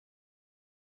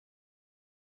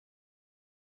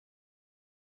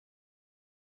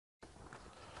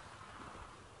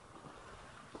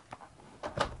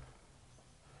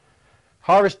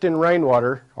Harvesting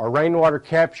rainwater, or rainwater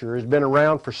capture, has been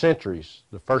around for centuries.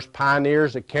 The first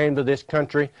pioneers that came to this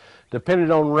country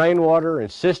depended on rainwater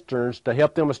and cisterns to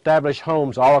help them establish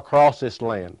homes all across this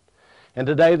land. And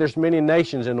today there's many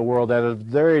nations in the world that are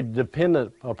very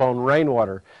dependent upon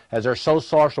rainwater as their sole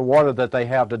source of water that they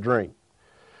have to drink.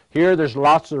 Here there's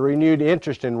lots of renewed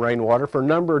interest in rainwater for a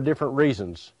number of different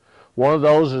reasons. One of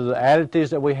those is the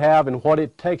additives that we have and what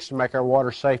it takes to make our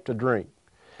water safe to drink.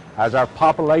 As our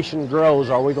population grows,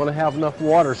 are we going to have enough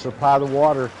water to supply the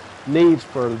water needs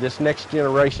for this next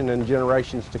generation and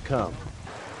generations to come?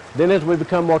 Then as we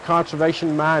become more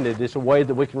conservation minded, it's a way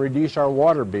that we can reduce our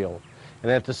water bill.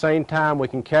 And at the same time, we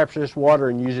can capture this water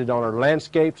and use it on our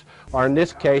landscapes, or in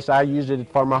this case, I use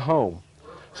it for my home.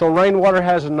 So rainwater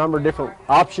has a number of different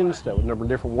options, a number of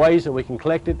different ways that we can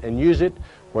collect it and use it,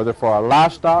 whether for our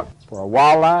livestock, for our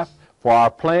wildlife, for our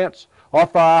plants, or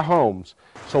for our homes.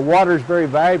 So water is very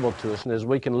valuable to us, and as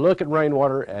we can look at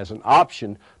rainwater as an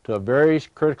option to a very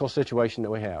critical situation that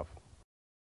we have.